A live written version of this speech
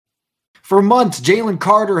For months, Jalen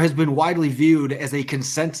Carter has been widely viewed as a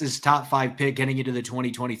consensus top 5 pick heading into the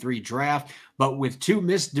 2023 draft, but with 2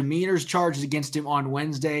 misdemeanors charged against him on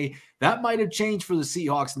Wednesday, that might have changed for the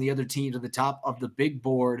Seahawks and the other teams at the top of the big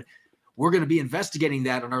board. We're going to be investigating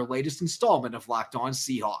that on our latest installment of Locked On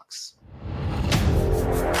Seahawks.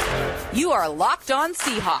 You are Locked On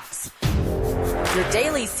Seahawks, your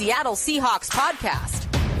daily Seattle Seahawks podcast,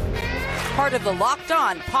 part of the Locked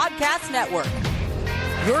On Podcast Network.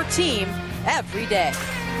 Your team every day.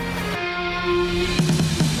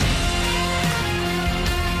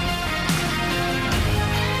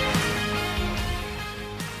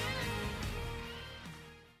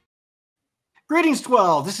 Greetings,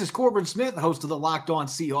 12. This is Corbin Smith, host of the Locked On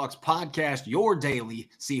Seahawks podcast, your daily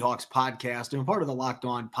Seahawks podcast, and part of the Locked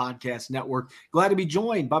On Podcast Network. Glad to be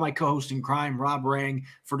joined by my co-host in crime, Rob Rang,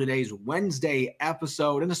 for today's Wednesday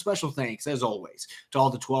episode. And a special thanks, as always, to all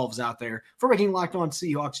the 12s out there for making Locked On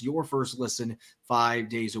Seahawks your first listen 5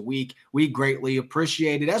 days a week. We greatly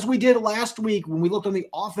appreciate it. As we did last week when we looked on the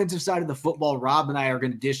offensive side of the football, Rob and I are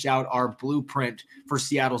going to dish out our blueprint for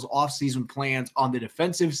Seattle's offseason plans on the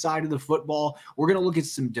defensive side of the football. We're going to look at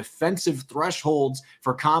some defensive thresholds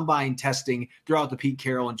for combine testing throughout the Pete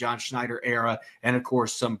Carroll and John Schneider era. And of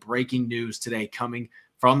course, some breaking news today coming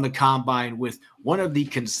from the combine with one of the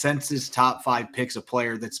consensus top 5 picks, a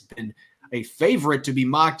player that's been a favorite to be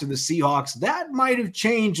mocked to the Seahawks. That might have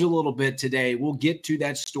changed a little bit today. We'll get to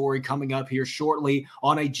that story coming up here shortly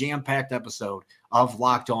on a jam-packed episode of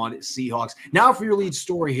Locked On Seahawks. Now for your lead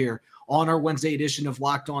story here on our Wednesday edition of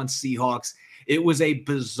Locked On Seahawks. It was a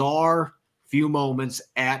bizarre few moments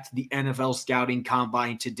at the NFL Scouting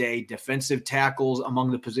Combine today. Defensive tackles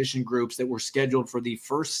among the position groups that were scheduled for the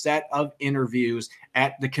first set of interviews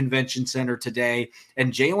at the convention center today.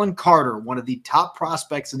 And Jalen Carter, one of the top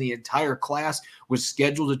prospects in the entire class, was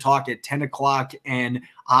scheduled to talk at 10 o'clock. And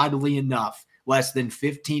oddly enough, less than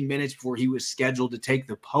 15 minutes before he was scheduled to take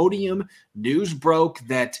the podium, news broke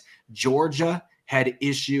that Georgia had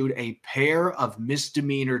issued a pair of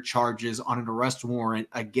misdemeanor charges on an arrest warrant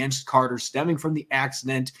against Carter stemming from the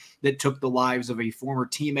accident that took the lives of a former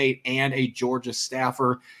teammate and a Georgia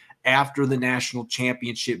staffer after the national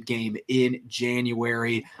championship game in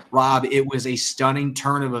January. Rob, it was a stunning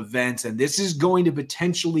turn of events, and this is going to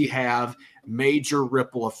potentially have major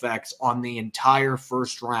ripple effects on the entire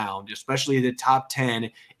first round, especially the top 10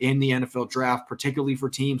 in the NFL draft, particularly for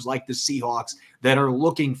teams like the Seahawks that are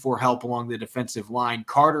looking for help along the defensive line.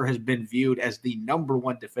 Carter has been viewed as the number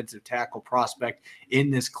 1 defensive tackle prospect in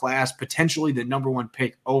this class, potentially the number 1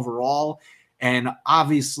 pick overall. And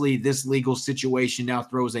obviously this legal situation now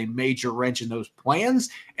throws a major wrench in those plans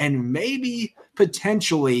and maybe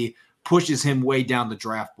potentially pushes him way down the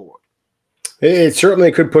draft board. It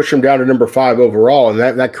certainly could push him down to number 5 overall, and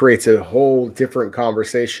that creates a whole different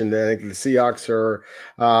conversation than I think the Seahawks are,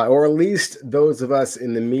 or at least those of us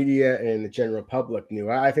in the media and the general public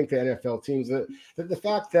knew. I think the NFL teams, the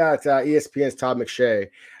fact that ESPN's Todd McShay,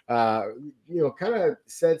 kind of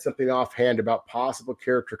said something offhand about possible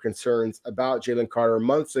character concerns about Jalen Carter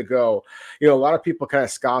months ago. A lot of people kind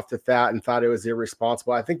of scoffed at that and thought it was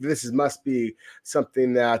irresponsible. I think this must be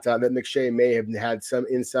something that McShay may have had some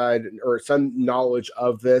inside or some knowledge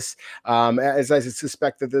of this. As I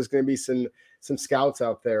suspect that there's going to be some scouts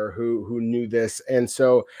out there who knew this. And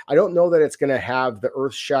so I don't know that it's going to have the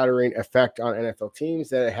earth-shattering effect on NFL teams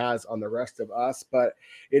that it has on the rest of us, but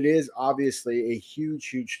it is obviously a huge,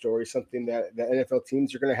 huge story, something that the NFL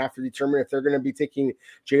teams are going to have to determine if they're going to be taking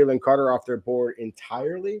Jalen Carter off their board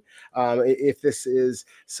entirely. If this is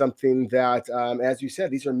something that, as you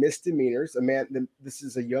said, these are misdemeanors. This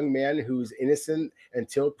is a young man who's innocent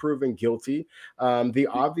until proven guilty. The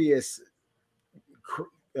obvious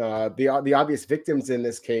victims in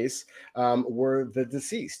this case were the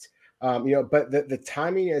deceased. But the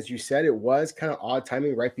timing, as you said, it was kind of odd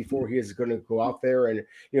timing right before he is going to go out there and,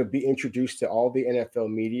 be introduced to all the NFL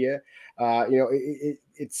media.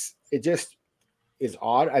 It just is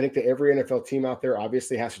odd. I think that every NFL team out there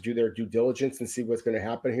obviously has to do their due diligence and see what's going to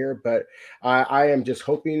happen here. But I am just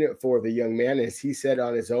hoping for the young man, as he said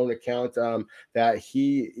on his own account, that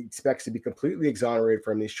he expects to be completely exonerated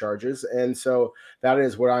from these charges. And so that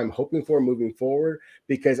is what I'm hoping for moving forward,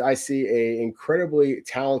 because I see an incredibly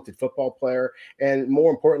talented football player. And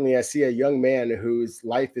more importantly, I see a young man whose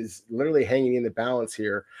life is literally hanging in the balance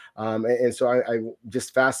here. And so I'm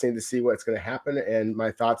just fascinated to see what's going to happen. And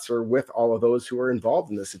my thoughts are with all of those who are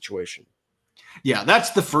involved in this situation. Yeah, that's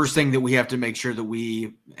the first thing that we have to make sure that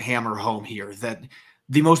we hammer home here, that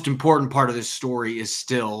the most important part of this story is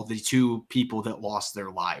still the 2 people that lost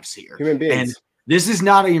their lives here. Human beings. And This is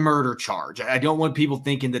not a murder charge. I don't want people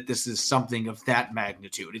thinking that this is something of that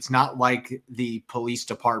magnitude. It's not like the police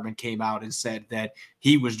department came out and said that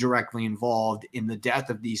he was directly involved in the death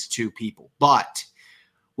of these two people. But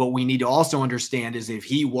what we need to also understand is if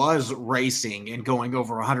he was racing and going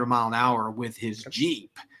over 100 mile an hour with his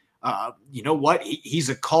Jeep, you know what? He's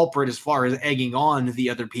a culprit as far as egging on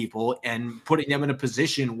the other people and putting them in a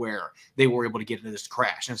position where they were able to get into this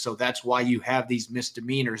crash. And so that's why you have these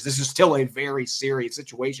misdemeanors. This is still a very serious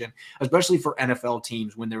situation, especially for NFL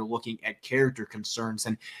teams when they're looking at character concerns.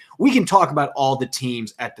 And we can talk about all the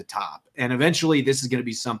teams at the top. And eventually this is going to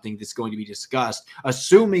be something that's going to be discussed,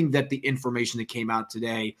 assuming that the information that came out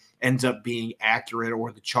today ends up being accurate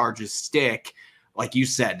or the charges stick. Like you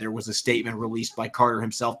said, there was a statement released by Carter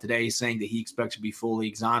himself today saying that he expects to be fully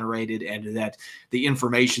exonerated and that the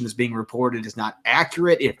information that's being reported is not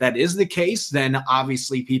accurate. If that is the case, then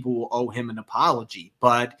obviously people will owe him an apology.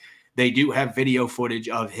 But they do have video footage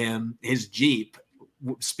of his Jeep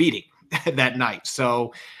speeding that night.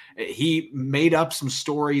 So he made up some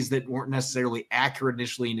stories that weren't necessarily accurate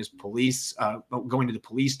initially in his police, going to the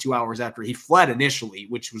police 2 hours after he fled initially,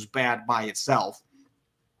 which was bad by itself,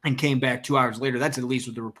 and came back 2 hours later. That's at least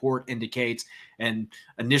what the report indicates. And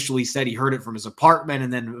initially said he heard it from his apartment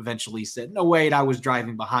and then eventually said, no, wait, I was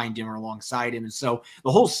driving behind him or alongside him. And so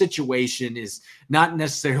the whole situation is not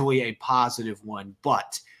necessarily a positive one,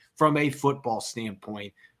 but from a football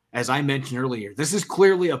standpoint, as I mentioned earlier, this is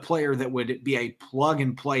clearly a player that would be a plug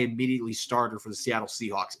and play immediately starter for the Seattle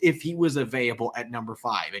Seahawks if he was available at number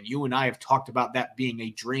 5. And you and I have talked about that being a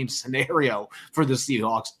dream scenario for the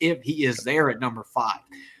Seahawks if he is there at number 5.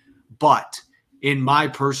 But in my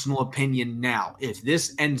personal opinion now, if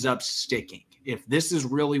this ends up sticking, if this is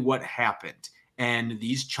really what happened and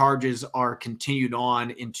these charges are continued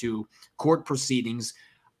on into court proceedings,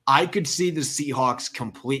 I could see the Seahawks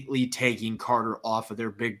completely taking Carter off of their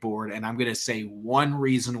big board. And I'm going to say one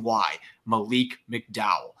reason why: Malik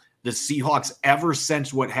McDowell. The Seahawks, ever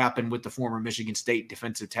since what happened with the former Michigan State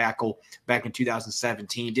defensive tackle back in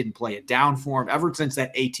 2017, didn't play it down for him. Ever since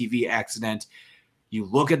that ATV accident, you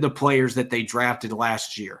look at the players that they drafted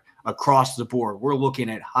last year across the board. We're looking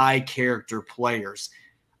at high character players.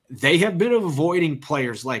 They have been avoiding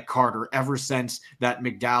players like Carter ever since that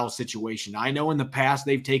McDowell situation. I know in the past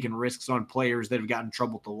they've taken risks on players that have gotten in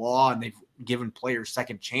trouble with the law and they've given players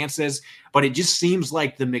second chances, but it just seems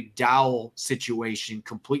like the McDowell situation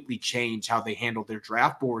completely changed how they handled their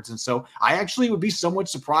draft boards. And so I actually would be somewhat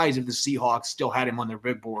surprised if the Seahawks still had him on their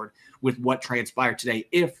big board with what transpired today,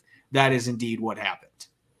 if that is indeed what happened.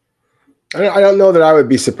 I don't know that I would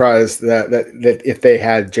be surprised that if they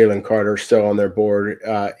had Jalen Carter still on their board,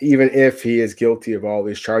 even if he is guilty of all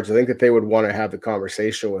these charges, I think that they would want to have the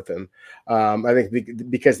conversation with him. I think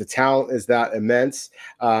because the talent is that immense,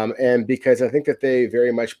 and because I think that they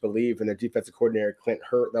very much believe in their defensive coordinator, Clint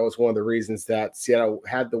Hurt. That was one of the reasons that Seattle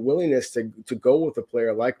had the willingness to go with a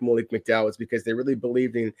player like Malik McDowell, is because they really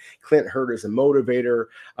believed in Clint Hurt as a motivator,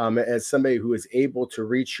 as somebody who is able to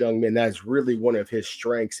reach young men. That is really one of his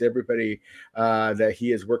strengths. Everybody that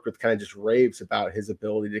he has worked with kind of just raves about his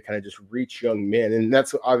ability to kind of just reach young men. And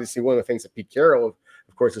that's obviously one of the things that Pete Carroll,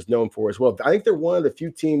 of course, is known for as well. I think they're one of the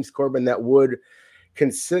few teams, Corbin, that would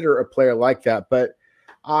consider a player like that. But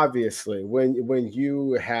obviously, when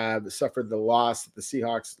you have suffered the loss that the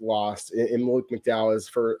Seahawks lost in Malik McDowell,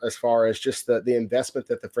 as far as just the investment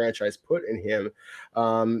that the franchise put in him,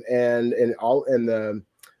 and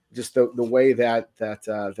the way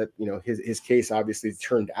that you know his case obviously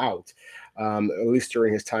turned out, at least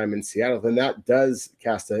during his time in Seattle, then that does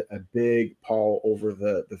cast a big pall over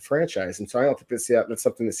the franchise. And so I don't think that's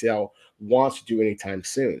something that Seattle wants to do anytime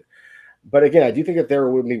soon. But again, I do think that there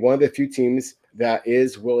would be one of the few teams that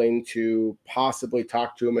is willing to possibly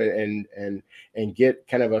talk to him and get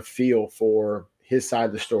kind of a feel for his side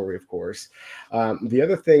of the story, of course. The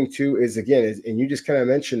other thing too is, again, and you just kind of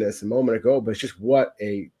mentioned this a moment ago, but it's just what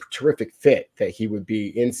a terrific fit that he would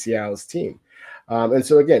be in Seattle's team. And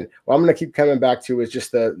so again, what I'm going to keep coming back to is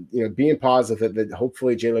just being positive that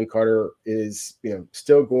hopefully Jalen Carter is,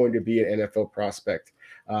 still going to be an NFL prospect,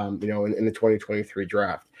 in the 2023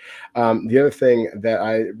 draft. The other thing that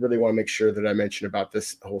I really want to make sure that I mention about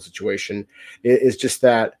this whole situation is just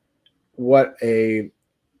that what a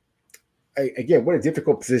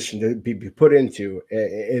difficult position to be put into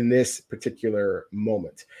in this particular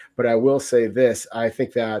moment. But I will say this: I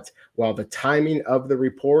think that while the timing of the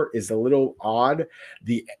report is a little odd,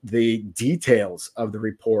 the details of the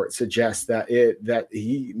report suggest that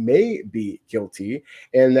he may be guilty,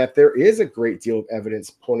 and that there is a great deal of evidence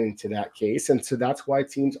pointing to that case. And so that's why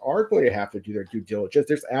teams are going to have to do their due diligence.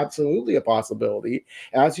 There's absolutely a possibility,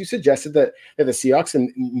 as you suggested, that the Seahawks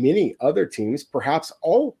and many other teams, perhaps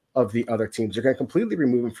all of the other teams, are going to completely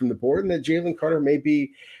remove him from the board, and that Jalen Carter may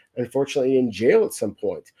be, unfortunately, in jail at some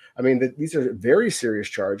point. I mean, these are very serious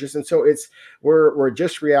charges. And so we're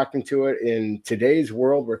just reacting to it in today's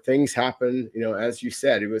world where things happen. As you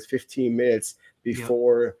said, it was 15 minutes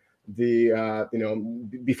before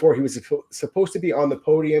before he was supposed to be on the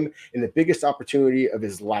podium in the biggest opportunity of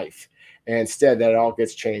his life. And instead, that all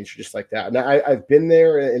gets changed just like that. And I've been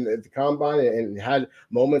there in the combine and had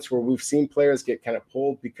moments where we've seen players get kind of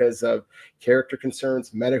pulled because of character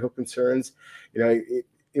concerns, medical concerns.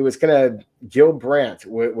 It was kind of Gil Brandt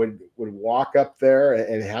would walk up there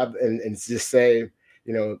and just say,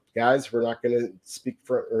 guys, we're not going to speak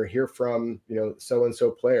for or hear from,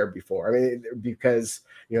 so-and-so player before. I mean, because,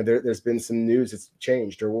 there's been some news that's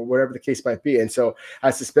changed or whatever the case might be. And so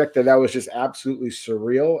I suspect that was just absolutely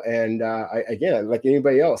surreal. And again, like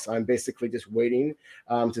anybody else, I'm basically just waiting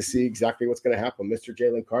to see exactly what's going to happen. Mr.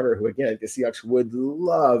 Jalen Carter, who, again, the Seahawks would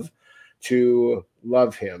love to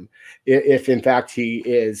love him if in fact he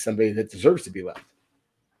is somebody that deserves to be loved.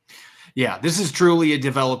 Yeah, this is truly a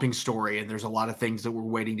developing story, and there's a lot of things that we're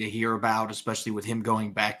waiting to hear about, especially with him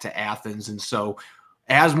going back to Athens. And so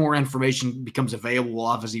as more information becomes available, we'll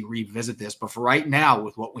obviously revisit this. But for right now,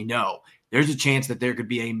 with what we know, there's a chance that there could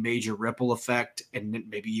be a major ripple effect, and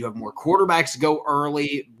maybe you have more quarterbacks go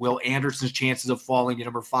early. Will Anderson's chances of falling to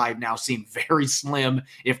number 5 now seem very slim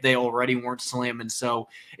if they already weren't slim. And so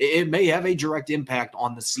it may have a direct impact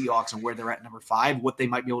on the Seahawks and where they're at number 5, what they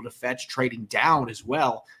might be able to fetch trading down as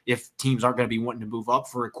well if teams aren't going to be wanting to move up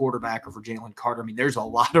for a quarterback or for Jalen Carter. I mean, there's a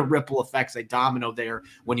lot of ripple effects, a domino there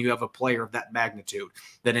when you have a player of that magnitude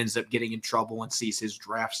that ends up getting in trouble and sees his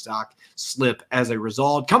draft stock slip as a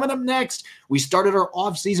result. Coming up next, we started our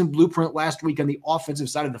offseason blueprint last week on the offensive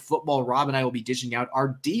side of the football. Rob and I will be dishing out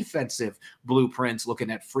our defensive blueprints,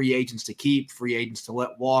 looking at free agents to keep, free agents to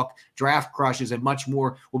let walk, draft crushes, and much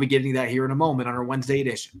more. We'll be getting to that here in a moment on our Wednesday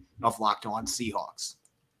edition of Locked On Seahawks.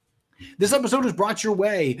 This episode is brought your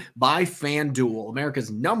way by FanDuel,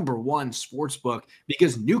 America's #1 sportsbook,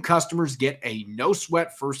 because new customers get a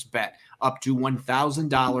no-sweat first bet up to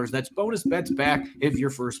 $1,000. That's bonus bets back if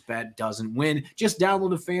your first bet doesn't win. Just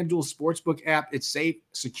download the FanDuel Sportsbook app. It's safe,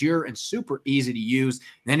 secure, and super easy to use.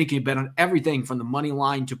 Then you can bet on everything from the money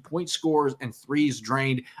line to point scores and threes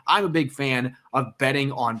drained. I'm a big fan of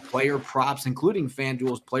betting on player props, including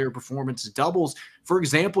FanDuel's player performance doubles. For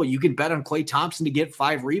example, you can bet on Klay Thompson to get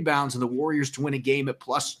 5 rebounds and the Warriors to win a game at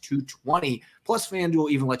plus 220. Plus,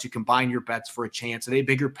 FanDuel even lets you combine your bets for a chance at a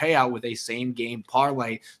bigger payout with a same-game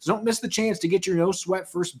parlay. So don't miss the chance to get your no-sweat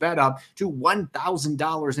first bet up to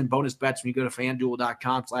 $1,000 in bonus bets when you go to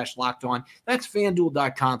FanDuel.com/lockedon. That's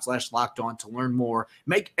FanDuel.com/lockedon to learn more.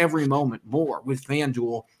 Make every moment more with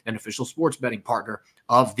FanDuel, an official sports betting partner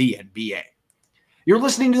of the NBA. You're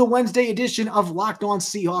listening to the Wednesday edition of Locked On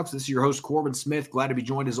Seahawks. This is your host, Corbin Smith. Glad to be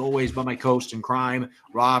joined, as always, by my co-host in crime,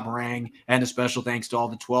 Rob Rang. And a special thanks to all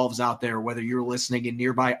the 12s out there, whether you're listening in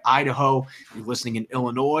nearby Idaho, you're listening in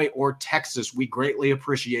Illinois, or Texas. We greatly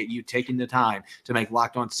appreciate you taking the time to make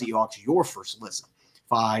Locked On Seahawks your first listen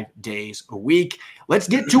 5 days a week. Let's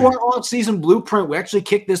get to our offseason blueprint. We actually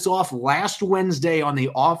kicked this off last Wednesday on the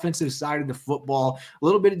offensive side of the football. A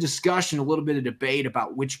little bit of discussion, a little bit of debate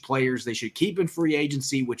about which players they should keep in free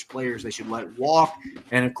agency, which players they should let walk,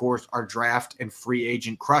 and of course, our draft and free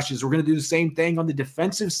agent crushes. We're going to do the same thing on the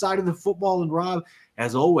defensive side of the football. And Rob,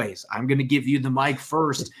 as always, I'm going to give you the mic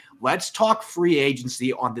first. Let's talk free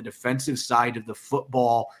agency on the defensive side of the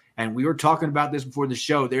football. And we were talking about this before the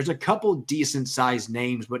show. There's a couple decent-sized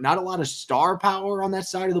names, but not a lot of star power on that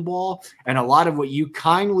side of the ball, and a lot of what you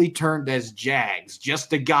kindly termed as Jags,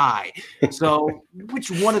 just a guy. So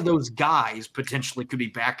which one of those guys potentially could be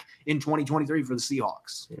back in 2023 for the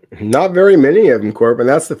Seahawks? Not very many of them, Corbin.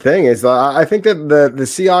 That's the thing is I think that the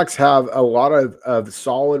Seahawks have a lot of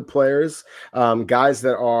solid players, guys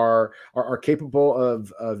that are capable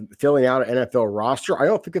of filling out an NFL roster. I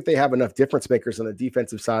don't think that they have enough difference makers on the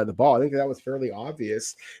defensive side of the ball. I think that was fairly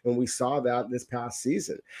obvious when we saw that this past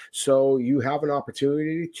season. So you have an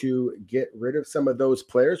opportunity to get rid of some of those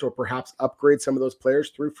players, or perhaps upgrade some of those players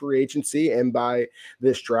through free agency and by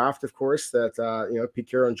this draft, of course, that Pete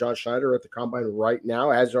Carroll and John Schneider are at the combine right now,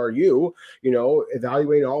 as are you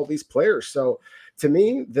evaluating all these players. So to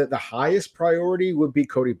me, the highest priority would be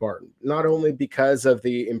Cody Barton, not only because of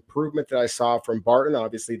the improvement that I saw from Barton,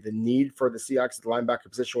 obviously the need for the Seahawks at the linebacker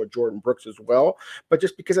position with Jordan Brooks as well, but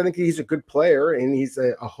just because I think he's a good player and he's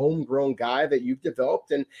a homegrown guy that you've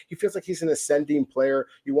developed, and he feels like he's an ascending player.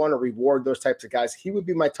 You want to reward those types of guys. He would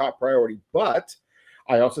be my top priority, but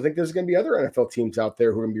I also think there's going to be other NFL teams out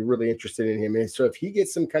there who are going to be really interested in him. And so if he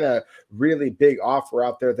gets some kind of really big offer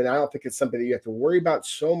out there, then I don't think it's something that you have to worry about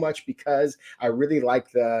so much, because I really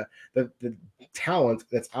like the talent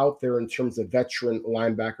that's out there in terms of veteran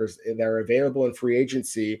linebackers that are available in free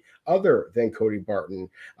agency other than Cody Barton.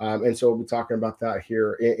 And so we'll be talking about that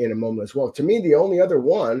here in a moment as well. To me, the only other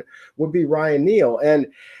one would be Ryan Neal. And,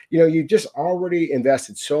 you just already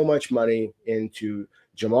invested so much money into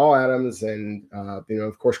Jamal Adams and,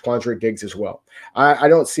 of course, Quandre Diggs as well. I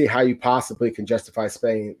don't see how you possibly can justify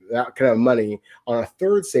spending that kind of money on a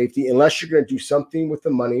third safety unless you're going to do something with the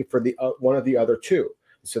money for the one of the other two.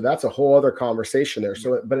 So that's a whole other conversation there.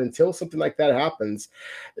 So, but until something like that happens,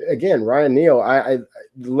 again, Ryan Neal, I'd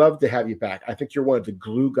love to have you back. I think you're one of the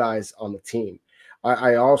glue guys on the team.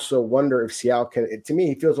 I also wonder if Seattle can, to me,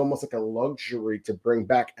 he feels almost like a luxury to bring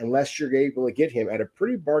back unless you're able to get him at a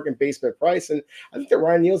pretty bargain basement price. And I think that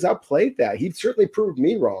Ryan Neal's outplayed that. He certainly proved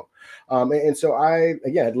me wrong. And so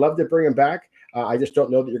I'd love to bring him back. I just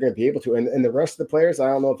don't know that you're going to be able to. And the rest of the players, I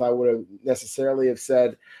don't know if I would have necessarily have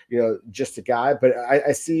said, just a guy, but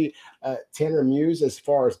I see Tanner Muse as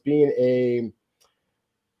far as being a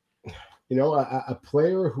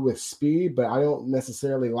player who has speed, but I don't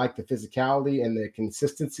necessarily like the physicality and the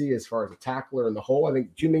consistency as far as a tackler in the whole. I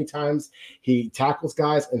think too many times he tackles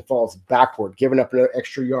guys and falls backward, giving up an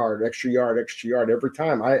extra yard every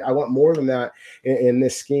time. I want more than that in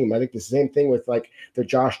this scheme. I think the same thing with like the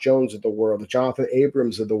Josh Jones of the world, the Jonathan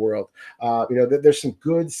Abrams of the world. There's some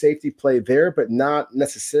good safety play there, but not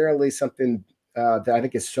necessarily something that I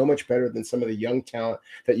think is so much better than some of the young talent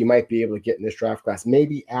that you might be able to get in this draft class.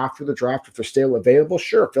 Maybe after the draft, if they're still available,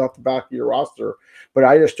 sure, fill out the back of your roster. But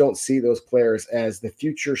I just don't see those players as the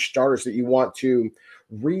future starters that you want to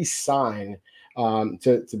re-sign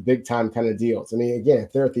to big time kind of deals. I mean, again,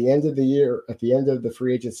 if they're at the end of the year, at the end of the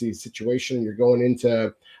free agency situation, you're going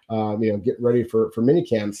into get ready for mini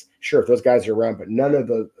camps. Sure, if those guys are around, but none of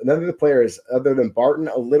the players other than Barton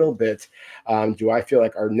a little bit do I feel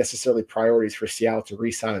like are necessarily priorities for Seattle to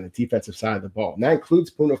re-sign on the defensive side of the ball. And that includes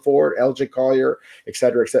Poona Ford, LJ Collier, et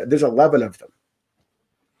cetera, et cetera. There's 11 of them.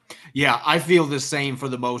 Yeah, I feel the same for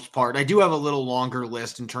the most part. I do have a little longer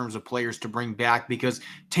list in terms of players to bring back, because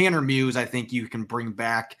Tanner Muse, I think you can bring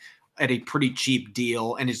back at a pretty cheap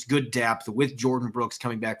deal, and it's good depth with Jordan Brooks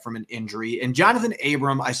coming back from an injury. And Jonathan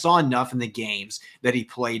Abram, I saw enough in the games that he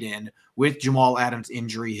played in with Jamal Adams'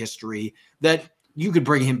 injury history that you could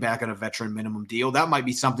bring him back on a veteran minimum deal. That might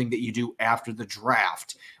be something that you do after the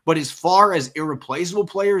draft. But as far as irreplaceable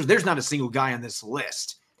players, there's not a single guy on this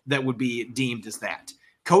list that would be deemed as that.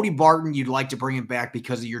 Cody Barton, you'd like to bring him back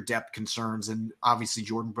because of your depth concerns. And obviously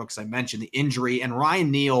Jordan Brooks, I mentioned the injury. And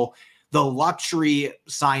Ryan Neal, the luxury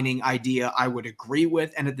signing idea, I would agree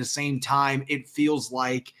with. And at the same time, it feels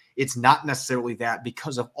like it's not necessarily that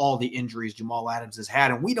because of all the injuries Jamal Adams has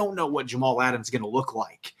had. And we don't know what Jamal Adams is going to look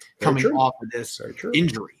like coming off of this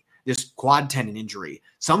injury, this quad tendon injury.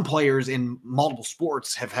 Some players in multiple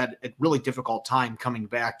sports have had a really difficult time coming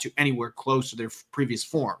back to anywhere close to their previous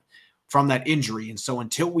form from that injury. And so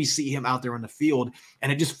until we see him out there on the field,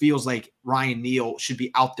 and it just feels like Ryan Neal should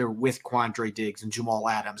be out there with Quandre Diggs and Jamal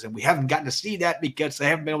Adams. And we haven't gotten to see that because they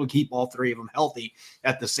haven't been able to keep all three of them healthy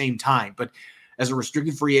at the same time. But as a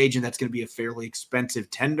restricted free agent, that's going to be a fairly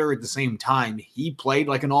expensive tender. At the same time, he played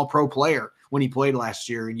like an all-pro player when he played last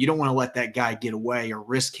year, and you don't want to let that guy get away or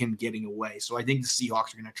risk him getting away. So I think the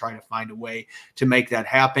Seahawks are going to try to find a way to make that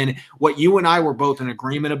happen. What you and I were both in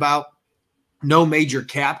agreement about, no major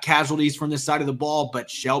cap casualties from this side of the ball, but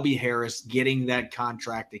Shelby Harris getting that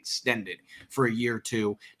contract extended for a year or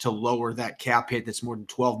two to lower that cap hit that's more than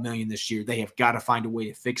 $12 million this year. They have got to find a way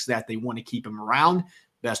to fix that. They want to keep him around.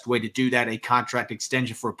 Best way to do that, a contract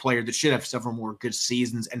extension for a player that should have several more good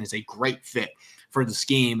seasons and is a great fit for the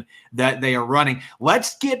scheme that they are running.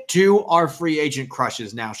 Let's get to our free agent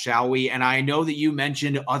crushes now, shall we? And I know that you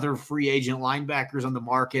mentioned other free agent linebackers on the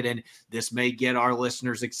market, and this may get our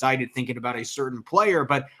listeners excited thinking about a certain player,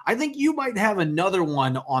 but I think you might have another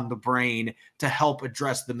one on the brain to help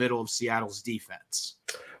address the middle of Seattle's defense.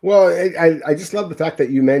 Well, I just love the fact that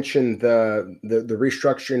you mentioned the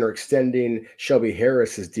restructuring or extending Shelby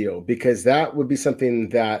Harris's deal, because that would be something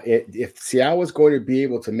that if Seattle was going to be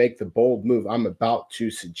able to make the bold move I'm about to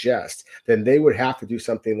suggest, then they would have to do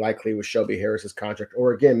something likely with Shelby Harris's contract,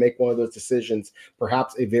 or again make one of those decisions,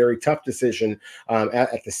 perhaps a very tough decision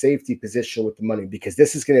at the safety position with the money, because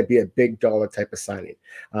this is going to be a big dollar type of signing.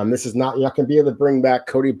 This is not, you're not going to be able to bring back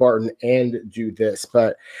Cody Barton and do this,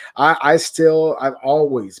 but I've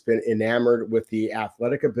always been enamored with the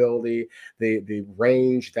athletic ability, the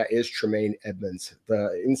range that is Tremaine Edmunds,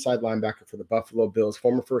 the inside linebacker for the Buffalo Bills,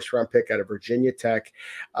 former first-round pick out of Virginia Tech.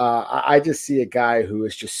 I just see a guy who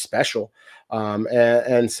is just special.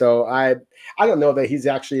 And so I don't know that he's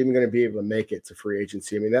actually even going to be able to make it to free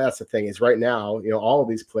agency. I mean, that's the thing, is right now, all of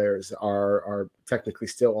these players are technically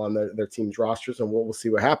still on their team's rosters, and we'll see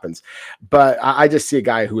what happens. But I just see a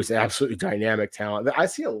guy who is absolutely dynamic talent. I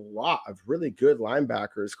see a lot of really good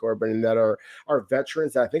linebackers, Corbin, that are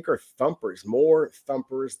veterans that I think are thumpers, more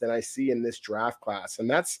thumpers than I see in this draft class. And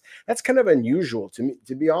that's kind of unusual to me,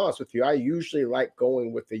 to be honest with you. I usually like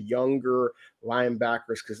going with the younger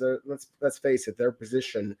linebackers because let's face it, their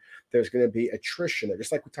position, there's going to be attrition there,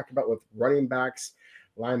 just like we talked about with running backs.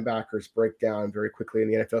 Linebackers break down very quickly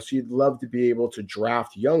in the NFL, so you'd love to be able to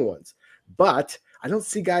draft young ones. But I don't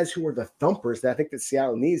see guys who are the thumpers that I think that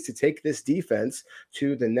Seattle needs to take this defense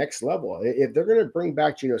to the next level. If they're going to bring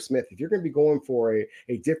back Geno Smith, if you're going to be going for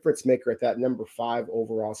a difference maker at that number 5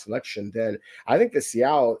 overall selection, then I think that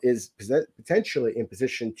Seattle is potentially in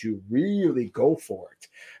position to really go for it.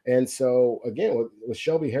 And so, again, with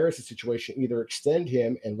Shelby Harris' situation, either extend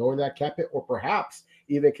him and lower that cap hit, or perhaps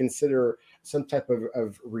even consider some type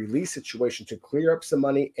of release situation to clear up some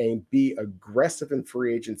money and be aggressive in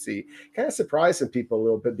free agency, kind of surprise some people a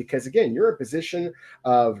little bit, because again, you're in a position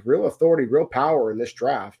of real authority, real power in this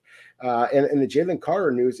draft. And the Jalen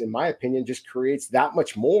Carter news, in my opinion, just creates that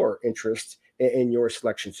much more interest in your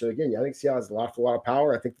selection. So again, I think Seattle has an awful lot of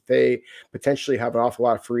power. I think that they potentially have an awful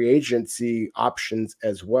lot of free agency options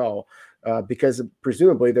as well, because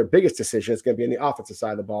presumably their biggest decision is going to be on the offensive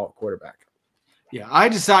side of the ball at quarterback. Yeah, I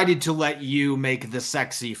decided to let you make the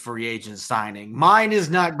sexy free agent signing. Mine is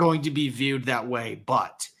not going to be viewed that way,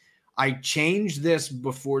 but I changed this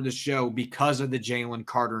before the show because of the Jalen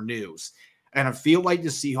Carter news. And I feel like the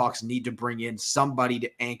Seahawks need to bring in somebody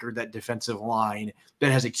to anchor that defensive line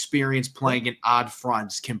that has experience playing in odd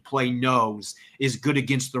fronts, can play nose, is good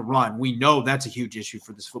against the run. We know that's a huge issue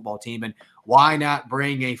for this football team. And why not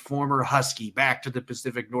bring a former Husky back to the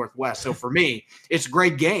Pacific Northwest? So for me, it's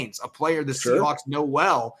Greg Gaines, a player the Seahawks know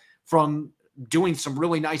well from doing some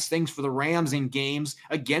really nice things for the Rams in games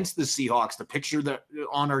against the Seahawks. The picture that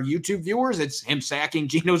on our YouTube viewers, it's him sacking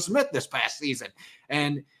Geno Smith this past season.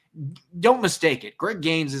 And don't mistake it, Greg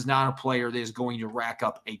Gaines is not a player that is going to rack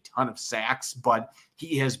up a ton of sacks, but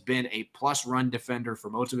he has been a plus run defender for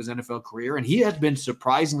most of his NFL career, and he has been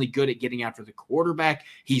surprisingly good at getting after the quarterback.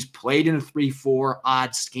 He's played in a 3-4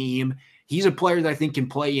 odd scheme. He's a player that I think can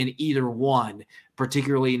play in either one,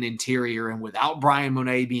 particularly in interior. And without Brian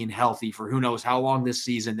Monet being healthy for who knows how long this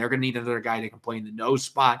season, they're going to need another guy that can play in the nose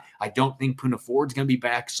spot. I don't think Poona Ford's going to be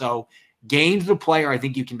back, so Gaines, the player I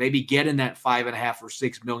think you can maybe get in that $5.5 or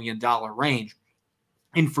 $6 million range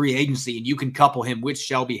in free agency, and you can couple him with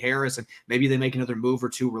Shelby Harris, and maybe they make another move or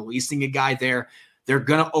two releasing a guy there. They're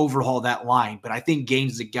going to overhaul that line, but I think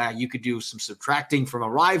Gaines is a guy you could do some subtracting from a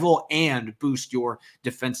rival and boost your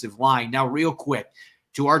defensive line. Now, real quick,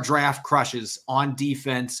 to our draft crushes on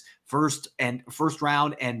defense, first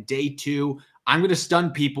round and day 2. I'm going to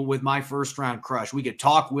stun people with my first-round crush. We could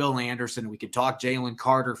talk Will Anderson. We could talk Jalen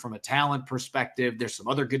Carter from a talent perspective. There's some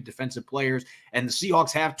other good defensive players, and the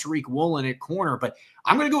Seahawks have Tariq Woolen at corner, but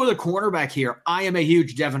I'm going to go with a cornerback here. I am a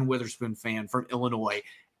huge Devin Witherspoon fan from Illinois.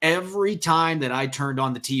 Every time that I turned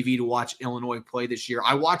on the TV to watch Illinois play this year,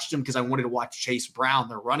 I watched them because I wanted to watch Chase Brown,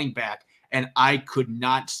 their running back, and I could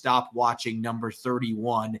not stop watching number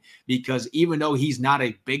 31 because even though he's not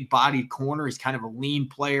a big-bodied corner, he's kind of a lean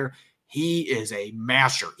player, he is a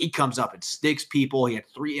masher. He comes up and sticks people. He had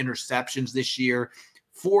 3 interceptions this year,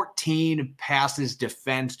 14 passes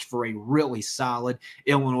defensed for a really solid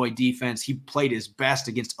Illinois defense. He played his best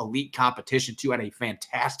against elite competition, too. Had a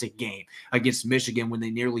fantastic game against Michigan when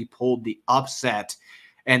they nearly pulled the upset.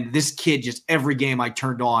 And this kid, just every game I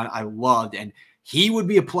turned on, I loved. And he would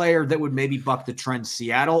be a player that would maybe buck the trend.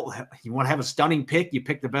 Seattle, you want to have a stunning pick, you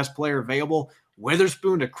pick the best player available.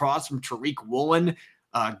 Witherspoon across from Tariq Woolen.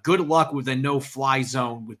 Good luck with a no-fly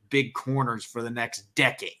zone with big corners for the next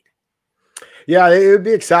decade. Yeah, it would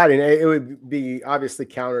be exciting. It would be obviously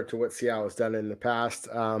counter to what Seattle has done in the past,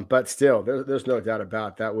 but still, there's no doubt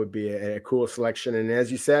about that would be a cool selection. And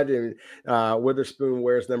as you said, Witherspoon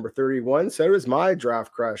wears number 31. So does my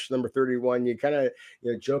draft crush, number 31. You kind of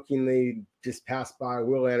jokingly just passed by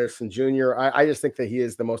Will Anderson Jr. I just think that he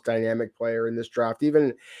is the most dynamic player in this draft,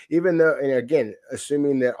 even though, and again,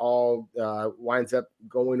 assuming that all winds up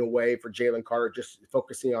going away for Jalen Carter, just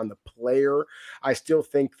focusing on the player, I still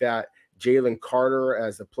think that Jalen Carter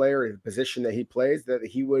as a player in the position that he plays, that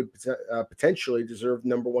he would potentially deserve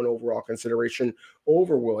number one overall consideration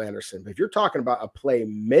over Will Anderson. But if you're talking about a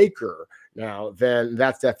playmaker now, then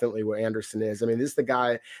that's definitely what Anderson is. I mean, this is the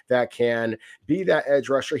guy that can be that edge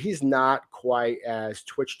rusher. He's not quite as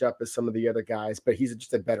twitched up as some of the other guys, but he's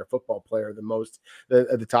just a better football player than most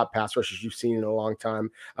of the top pass rushers you've seen in a long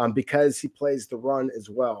time, because he plays the run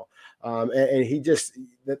as well. And he just,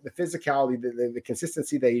 the physicality, the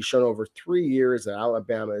consistency that he's shown over 3 years at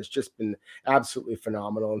Alabama has just been absolutely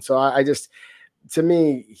phenomenal. And so I just, to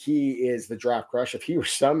me, he is the draft crush. If he were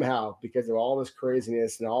somehow, because of all this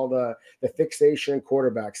craziness and all the fixation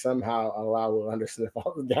quarterback, somehow allow Will Anderson to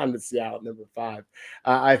fall down to Seattle at number 5,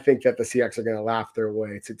 I think that the Seahawks are going to laugh their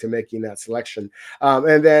way to making that selection.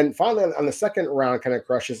 And then finally on the second round kind of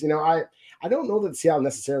crushes, I don't know that Seattle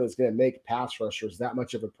necessarily is going to make pass rushers that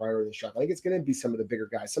much of a priority in the draft. I think it's going to be some of the bigger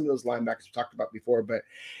guys, some of those linebackers we talked about before. But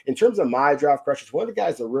in terms of my draft crushes, one of the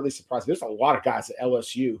guys that really surprised me, there's a lot of guys at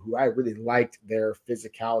LSU who I really liked their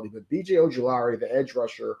physicality. But B.J. Ojulari, the edge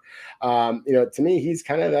rusher, to me, he's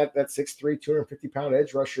kind of that 6'3", 250-pound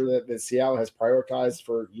edge rusher that Seattle has prioritized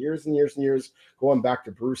for years and years and years, going back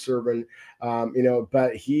to Bruce Irvin.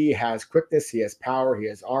 But he has quickness, he has power, he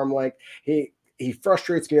has arm length. He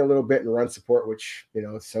frustrates me a little bit in run support, which,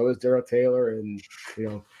 so is Darrell Taylor. And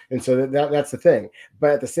so that's the thing. But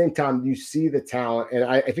at the same time, you see the talent. And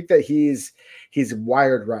I think that he's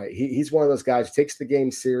wired right. He's one of those guys who takes the game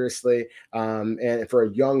seriously. And for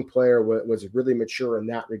a young player, was really mature in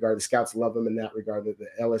that regard. The scouts love him in that regard. The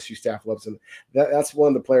LSU staff loves him. That's one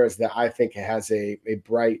of the players that I think has a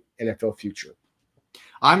bright NFL future.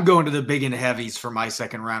 I'm going to the big and heavies for my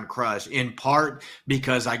second round crush, in part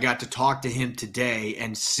because I got to talk to him today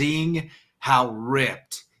and seeing how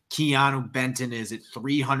ripped Keanu Benton is at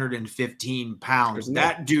 315 pounds.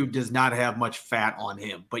 That dude does not have much fat on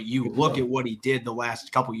him, but you look at what he did the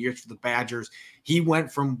last couple of years for the Badgers. He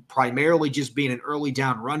went from primarily just being an early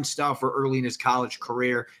down run stuffer early in his college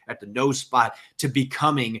career at the nose spot to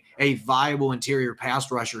becoming a viable interior pass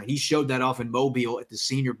rusher. And he showed that off in Mobile at the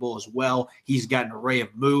Senior Bowl as well. He's got an array of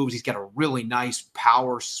moves. He's got a really nice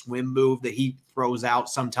power swim move that he throws out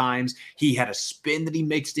sometimes. He had a spin that he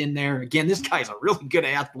mixed in there. Again, this guy's a really good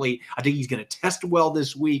athlete. I think he's going to test well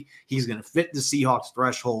this week. He's going to fit the Seahawks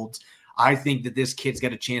thresholds. I think that this kid's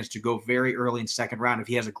got a chance to go very early in second round. If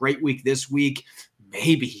he has a great week this week,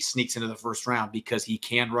 maybe he sneaks into the first round because he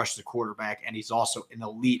can rush the quarterback, and he's also an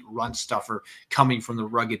elite run stuffer coming from the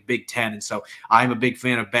rugged Big Ten. And so I'm a big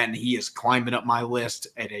fan of Benton. He is climbing up my list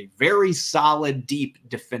at a very solid, deep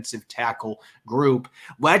defensive tackle group.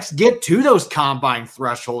 Let's get to those combine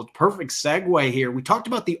thresholds. Perfect segue here. We talked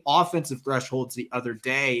about the offensive thresholds the other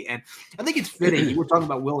day, and I think it's fitting. You were talking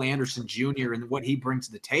about Will Anderson Jr. and what he brings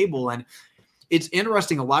to the table, and it's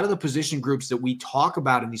interesting. A lot of the position groups that we talk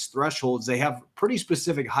about in these thresholds, they have pretty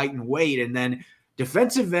specific height and weight. And then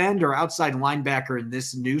defensive end or outside linebacker in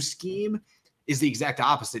this new scheme is the exact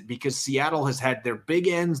opposite, because Seattle has had their big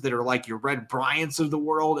ends that are like your Red Bryants of the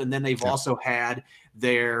world. And then they've also had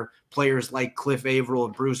their players like Cliff Averill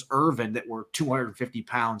and Bruce Irvin that were 250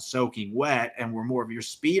 pounds soaking wet and were more of your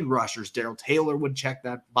speed rushers. Darrell Taylor would check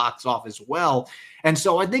that box off as well. And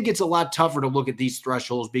so I think it's a lot tougher to look at these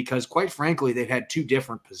thresholds because, quite frankly, they've had two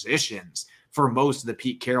different positions for most of the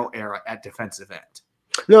Pete Carroll era at defensive end.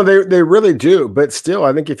 No, they really do. But still,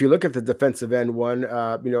 I think if you look at the defensive end one,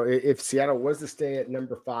 if Seattle was to stay at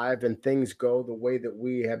number 5 and things go the way that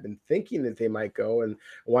we have been thinking that they might go and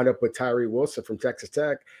wind up with Tyree Wilson from Texas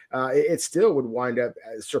Tech, it still would wind up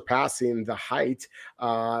surpassing the height,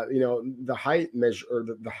 the height measure or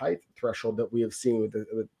the height threshold that we have seen with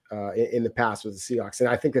in the past with the Seahawks. And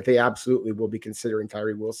I think that they absolutely will be considering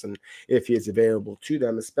Tyree Wilson if he is available to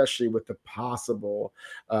them, especially with the possible,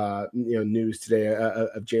 news today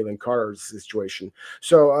of Jalen Carter's situation.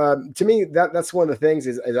 So to me, that's one of the things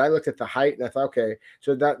is I looked at the height and I thought, okay,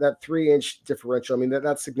 so that 3-inch differential, I mean,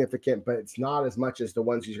 that's significant, but it's not as much as the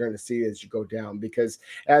ones you're going to see as you go down, because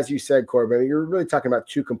as you said, Corbin, you're really talking about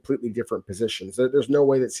two completely different positions. There's no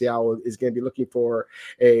way that Seattle is going to be looking for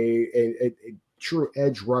a true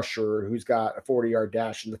edge rusher who's got a 40-yard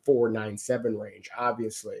dash in the 4.97 range.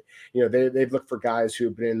 Obviously, they've looked for guys who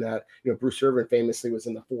have been in that. Bruce Irvin famously was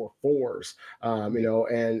in the 4.4s.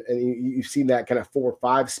 And you've seen that kind of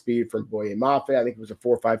 4.5 speed from Boye Mafe. I think it was a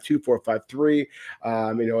 4.52,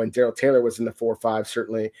 4.53. And Darrell Taylor was in the 4.5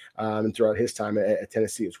 certainly, and throughout his time at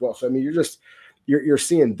Tennessee as well. So I mean, you're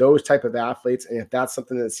seeing those type of athletes, and if that's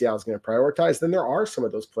something that Seattle is going to prioritize, then there are some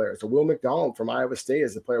of those players. The Will McDonald from Iowa State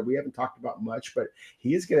is a player we haven't talked about much, but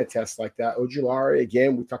he is going to test like that. Ojulari,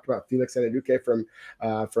 again, we talked about Felix Anaduke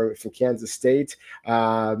from Kansas State.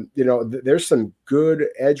 There's some good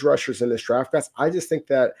edge rushers in this draft class. I just think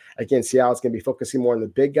that, again, Seattle is going to be focusing more on the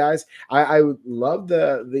big guys. I love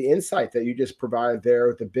the insight that you just provided there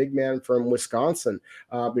with the big man from Wisconsin.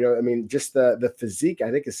 Just the physique,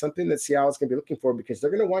 I think, is something that Seattle is going to be looking for, because they're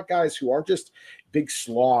going to want guys who aren't just big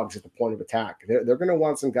slogs at the point of attack. They're going to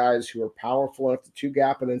want some guys who are powerful enough to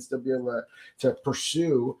two-gap and then still be able to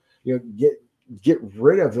pursue, get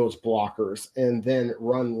rid of those blockers and then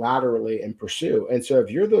run laterally and pursue. And so if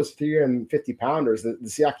you're those 350-pounders, the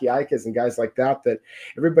Siaki Ikas and guys like that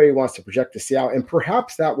everybody wants to project to Seattle, and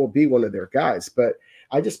perhaps that will be one of their guys. But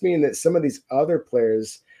I just mean that some of these other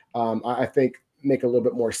players, I think, make a little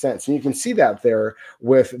bit more sense. And you can see that there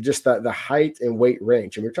with just the height and weight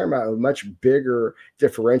range. And we're talking about a much bigger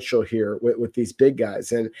differential here with these big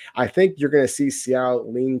guys. And I think you're going to see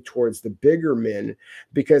Seattle lean towards the bigger men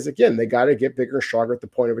because, again, they got to get bigger and stronger at the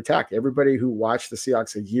point of attack. Everybody who watched the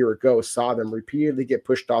Seahawks a year ago saw them repeatedly get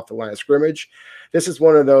pushed off the line of scrimmage. This is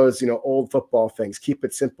one of those, old football things. Keep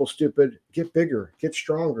it simple, stupid. Get bigger, get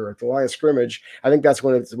stronger at the line of scrimmage. I think that's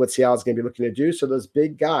what Seattle's going to be looking to do. So those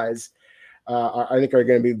big guys, I think are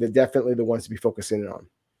going to be definitely the ones to be focusing on.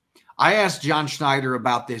 I asked John Schneider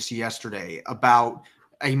about this yesterday, about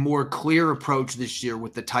a more clear approach this year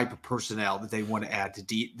with the type of personnel that they want to add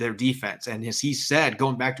to their defense. And as he said,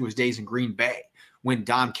 going back to his days in Green Bay, when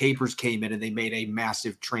Dom Capers came in and they made a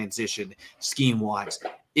massive transition scheme-wise,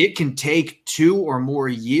 it can take 2 or more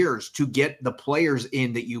years to get the players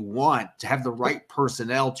in that you want, to have the right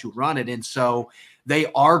personnel to run it. And so they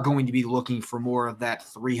are going to be looking for more of that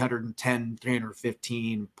 310,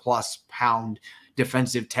 315 plus pound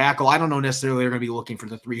defensive tackle. I don't know necessarily they're going to be looking for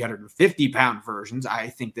the 350-pound versions. I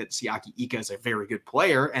think that Siaki Ika is a very good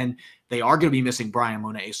player, and they are going to be missing Brian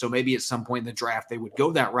Monet. So maybe at some point in the draft they would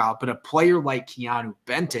go that route. But a player like Keanu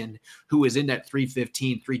Benton, who is in that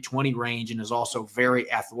 315, 320 range and is also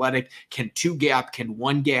very athletic, can two-gap, can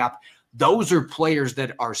one-gap, those are players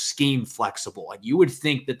that are scheme flexible. And you would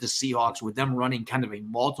think that the Seahawks, with them running kind of a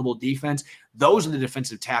multiple defense, those are the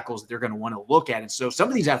defensive tackles that they're going to want to look at. And so some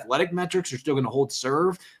of these athletic metrics are still going to hold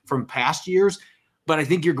serve from past years, but I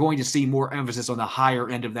think you're going to see more emphasis on the higher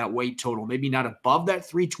end of that weight total, maybe not above that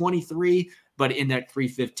 323, but in that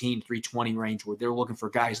 315, 320 range where they're looking for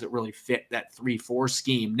guys that really fit that 3-4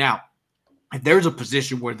 scheme. Now, if there's a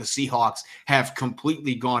position where the Seahawks have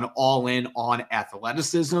completely gone all in on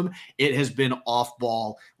athleticism, it has been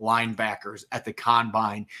off-ball linebackers at the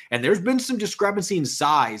combine. And there's been some discrepancy in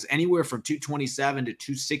size, anywhere from 227 to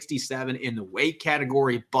 267 in the weight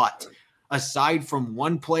category. But aside from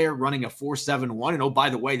one player running a 4.71, and oh, by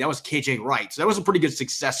the way, that was KJ Wright. So that was a pretty good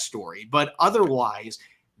success story. But otherwise,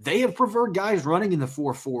 they have preferred guys running in the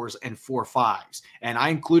 4.4s and 4.5s. And I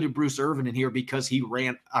included Bruce Irvin in here because he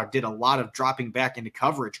did a lot of dropping back into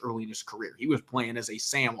coverage early in his career. He was playing as a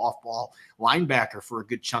Sam off-ball linebacker for a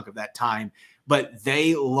good chunk of that time. But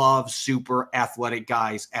they love super athletic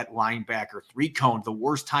guys at linebacker. 3-cone, the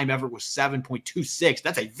worst time ever was 7.26.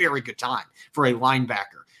 That's a very good time for a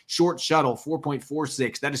linebacker. Short shuttle,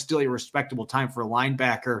 4.46. That is still a respectable time for a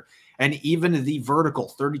linebacker. And even the vertical,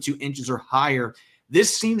 32 inches or higher,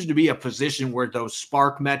 this seems to be a position where those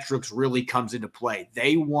spark metrics really comes into play.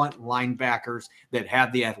 They want linebackers that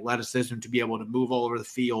have the athleticism to be able to move all over the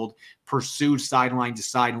field, pursue sideline to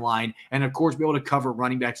sideline, and of course be able to cover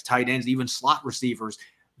running backs, tight ends, even slot receivers.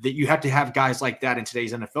 That you have to have guys like that in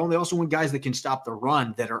today's NFL. And they also want guys that can stop the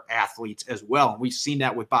run that are athletes as well. And we've seen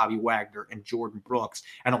that with Bobby Wagner and Jordan Brooks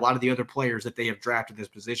and a lot of the other players that they have drafted this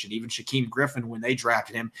position. Even Shaquem Griffin, when they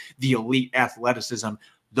drafted him, the elite athleticism.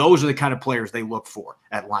 Those are the kind of players they look for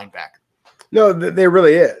at linebacker. No, they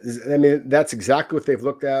really is. I mean, that's exactly what they've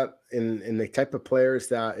looked at in the type of players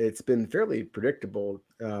that it's been fairly predictable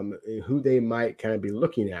who they might kind of be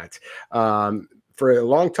looking at. for a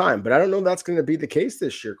long time. But I don't know if that's going to be the case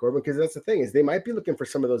this year, Corbin, because that's the thing is they might be looking for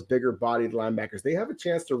some of those bigger bodied linebackers. They have a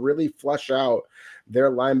chance to really flesh out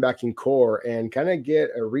their linebacking core and kind of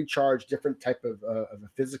get a recharge, different type of a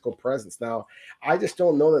physical presence. Now, I just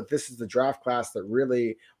don't know that this is the draft class that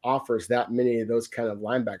really offers that many of those kind of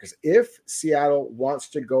linebackers. If Seattle wants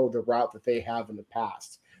to go the route that they have in the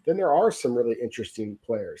past, then there are some really interesting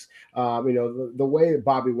players. The way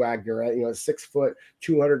Bobby Wagner, 6 foot,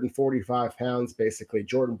 245 pounds, basically.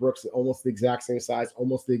 Jordan Brooks, almost the exact same size,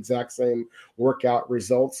 almost the exact same workout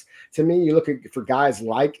results. To me, you look for guys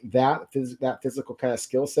like that physical kind of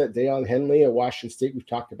skill set. Deion Henley at Washington State, we've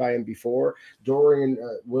talked about him before. Dorian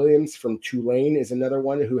Williams from Tulane is another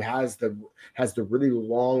one who has the really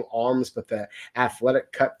long arms, but the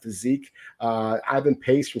athletic cut physique. Ivan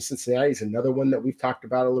Pace from Cincinnati is another one that we've talked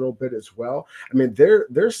about a little bit as well. I mean,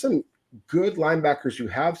 there's some good linebackers who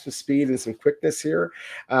have some speed and some quickness here.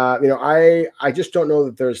 I just don't know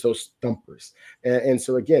that there's those thumpers. And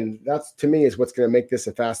so again, that's to me is what's going to make this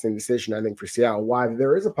a fascinating decision, I think, for Seattle. Why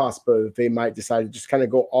there is a possibility that they might decide to just kind of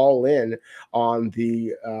go all in on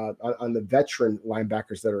the veteran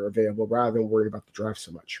linebackers that are available rather than worrying about the draft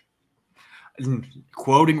so much.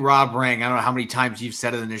 Quoting Rob Rang, I don't know how many times you've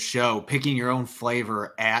said it in this show, picking your own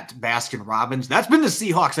flavor at Baskin Robbins. That's been the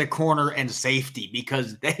Seahawks at corner and safety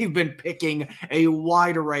because they've been picking a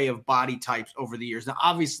wide array of body types over the years. Now,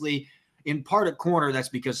 obviously, in part at corner, that's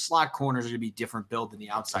because slot corners are going to be different build than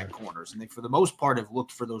the outside corners. And they, for the most part, have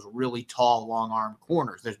looked for those really tall, long-arm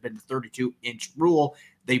corners. There's been the 32-inch rule.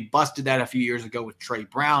 They busted that a few years ago with Trey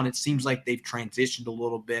Brown. It seems like they've transitioned a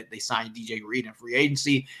little bit. They signed DJ Reed in free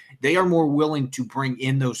agency. They are more willing to bring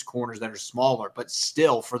in those corners that are smaller, but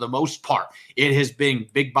still, for the most part, it has been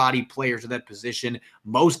big body players at that position,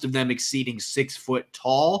 most of them exceeding 6 foot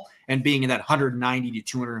tall and being in that 190 to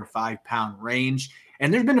 205 pound range.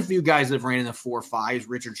 And there's been a few guys that have ran in the 4.5s,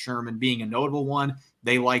 Richard Sherman being a notable one.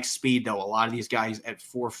 They like speed, though. A lot of these guys at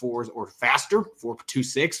 4.4s or faster,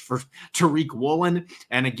 4.26 for Tariq Woolen.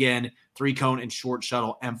 And again, 3-cone and short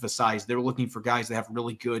shuttle emphasized. They're looking for guys that have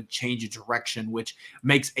really good change of direction, which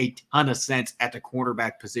makes a ton of sense at the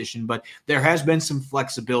cornerback position. But there has been some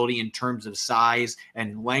flexibility in terms of size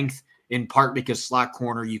and length, in part because slot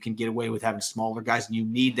corner, you can get away with having smaller guys, and you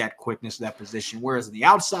need that quickness of that position. Whereas on the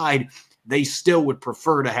outside, they still would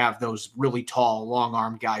prefer to have those really tall,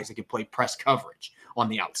 long-arm guys that can play press coverage on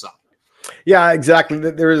the outside. Yeah, exactly.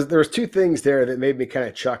 There's two things there that made me kind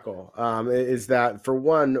of chuckle. Is that for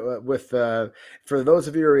one, for those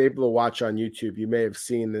of you who are able to watch on YouTube, you may have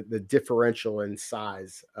seen the differential in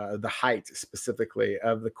size, the height specifically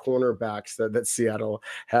of the cornerbacks that Seattle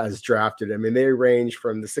has drafted. I mean, they range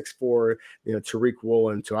from the 6'4", Tariq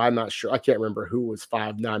Woolen to, I'm not sure, I can't remember who was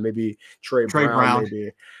 5'9", maybe Trey Brown,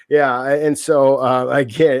 maybe. Yeah, and so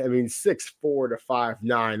again, I mean, 6'4" to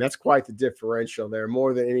 5'9", that's quite the differential there,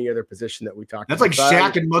 more than any other position that we talked about. That's like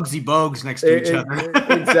Shaq and Muggsy Bogues next to each other.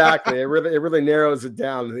 Exactly. It really narrows it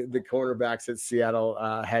down, the cornerbacks that Seattle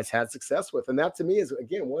has had success with. And that to me is,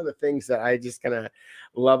 again, one of the things that I just kind of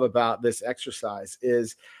love about this exercise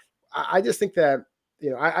is I just think that,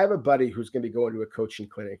 I have a buddy who's going to be going to a coaching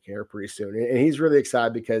clinic here pretty soon. And he's really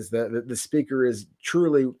excited because the speaker is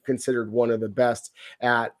truly considered one of the best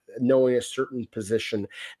at knowing a certain position.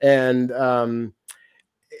 And,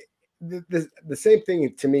 the same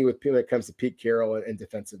thing to me when it comes to Pete Carroll and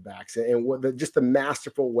defensive backs and just the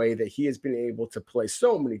masterful way that he has been able to play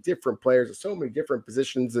so many different players at so many different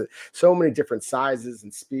positions, so many different sizes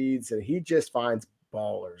and speeds, and he just finds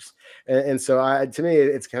ballers. And so to me,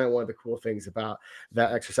 it's kind of one of the cool things about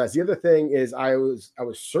that exercise. The other thing is I was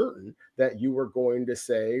certain that you were going to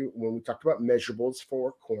say, when we talked about measurables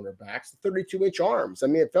for cornerbacks, the 32-inch arms. I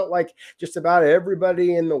mean, it felt like just about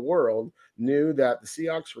everybody in the world knew that the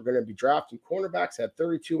Seahawks were going to be drafting cornerbacks had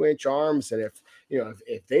 32-inch arms. And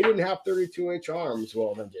if they didn't have 32-inch arms,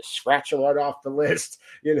 well, then just scratch them right off the list,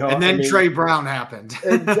 And then Trey Brown happened.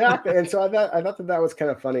 Exactly. And so I thought that was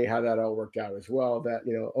kind of funny how that all worked out as well, that,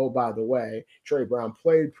 oh, by the way, Trey Brown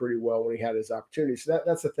played pretty well when he had his opportunity. So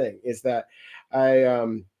that's the thing, is that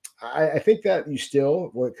I think that you still,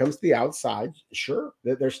 when it comes to the outside, sure,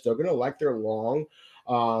 that they're still going to like their long,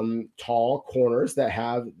 tall corners that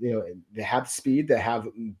have, they have speed, that have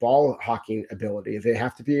ball hawking ability. They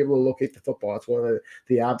have to be able to locate the football. It's one of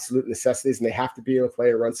the absolute necessities, and they have to be able to play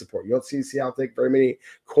a run support. You don't see Seattle take very many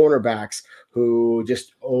cornerbacks who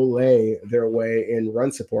just olay their way in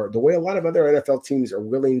run support, the way a lot of other NFL teams are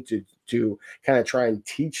willing to kind of try and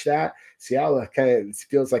teach that. Seattle kind of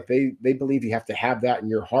feels like they believe you have to have that in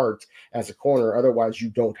your heart as a corner. Otherwise, you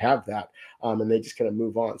don't have that. And they just kind of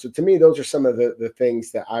move on. So to me, those are some of the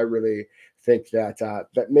things that I really think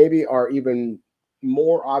that maybe are even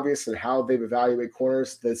more obvious in how they've evaluated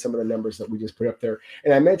corners than some of the numbers that we just put up there.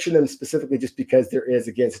 And I mentioned them specifically just because there is,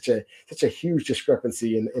 again, such a huge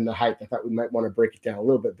discrepancy in the height. I thought we might want to break it down a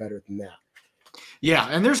little bit better than that. Yeah,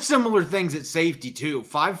 and there's similar things at safety too.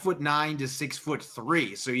 5'9" to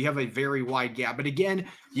 6'3", so you have a very wide gap. But again,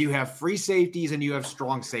 you have free safeties and you have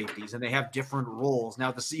strong safeties, and they have different roles. Now,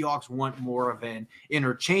 the Seahawks want more of an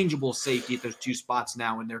interchangeable safety at those two spots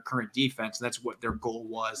now in their current defense, and that's what their goal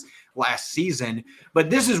was last season. But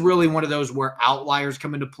this is really one of those where outliers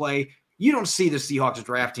come into play. You don't see the Seahawks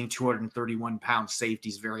drafting 231-pound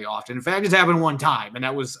safeties very often. In fact, it's happened one time, and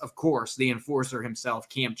that was, of course, the enforcer himself,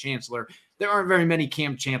 Kam Chancellor. There aren't very many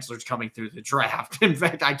Kam Chancellors coming through the draft. In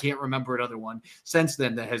fact, I can't remember another one since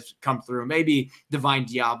then that has come through. Maybe Divine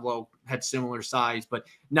Diablo had similar size, but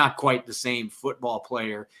not quite the same football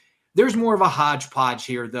player. There's more of a hodgepodge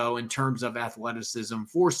here, though, in terms of athleticism.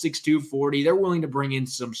 4'6", 40. They're willing to bring in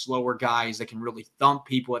some slower guys that can really thump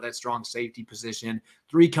people at that strong safety position.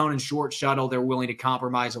 3-cone and short shuttle, they're willing to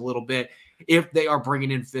compromise a little bit if they are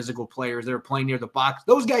bringing in physical players that are playing near the box.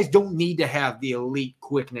 Those guys don't need to have the elite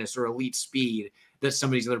quickness or elite speed that some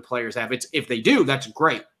of these other players have. If they do, that's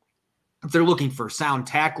great. If they're looking for sound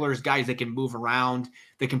tacklers, guys that can move around,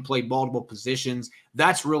 that can play multiple positions,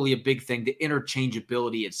 that's really a big thing, the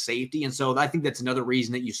interchangeability at safety. And so I think that's another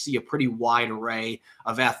reason that you see a pretty wide array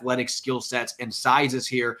of athletic skill sets and sizes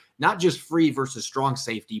here, not just free versus strong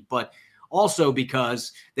safety, but also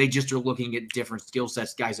because they just are looking at different skill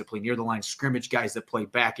sets, guys that play near the line of scrimmage, guys that play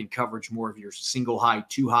back in coverage, more of your single high,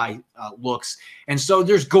 two high looks. And so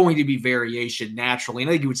there's going to be variation naturally. And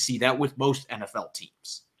I think you would see that with most NFL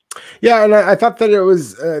teams. Yeah, and I thought that it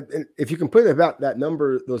was, if you can put about that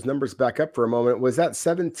number, those numbers back up for a moment, was that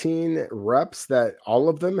 17 reps that all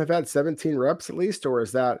of them have had 17 reps at least, or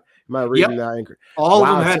is that, am I reading that? All of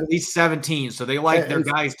them had at least 17, so they like their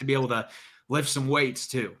guys to be able to lift some weights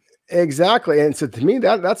too. Exactly. And so to me,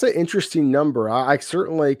 that's an interesting number. I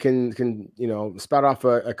certainly can spout off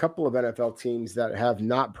a couple of NFL teams that have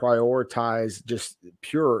not prioritized just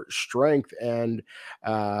pure strength. And,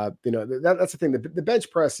 that's the thing. The bench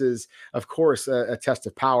press is, of course, a test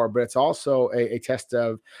of power, but it's also a test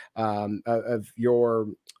of your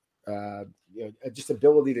just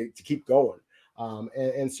ability to keep going.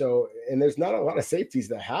 So there's not a lot of safeties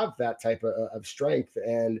that have that type of strength.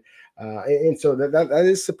 And so that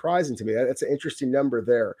is surprising to me. That's an interesting number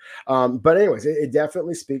there. But anyways, it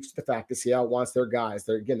definitely speaks to the fact that Seattle wants their guys.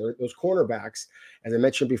 They're those cornerbacks, as I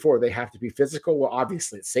mentioned before, they have to be physical. Well,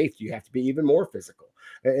 obviously at safety, you have to be even more physical.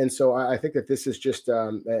 And so I think that this is just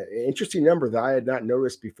an interesting number that I had not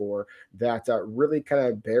noticed before that really kind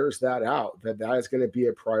of bears that out, that is going to be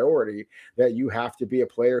a priority, that you have to be a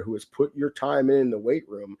player who has put your time in the weight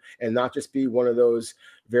room and not just be one of those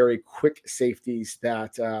very quick safeties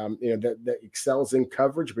that, that excels in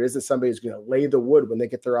coverage, but isn't somebody who's going to lay the wood when they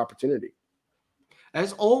get their opportunity.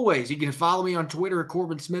 As always, you can follow me on Twitter at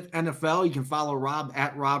Corbin Smith NFL. You can follow Rob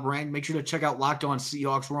at Rob Rang. Make sure to check out Locked On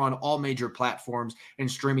Seahawks. We're on all major platforms and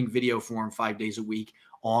streaming video form 5 days a week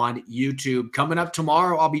on YouTube. Coming up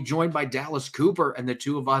tomorrow, I'll be joined by Dallas Cooper, and the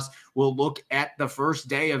two of us will look at the first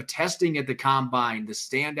day of testing at the Combine, the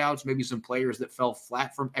standouts, maybe some players that fell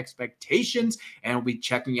flat from expectations, and we'll be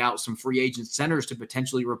checking out some free agent centers to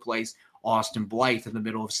potentially replace Austin Blythe in the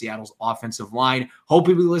middle of Seattle's offensive line. Hope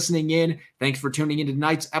you'll be listening in. Thanks for tuning in to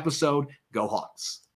tonight's episode. Go Hawks.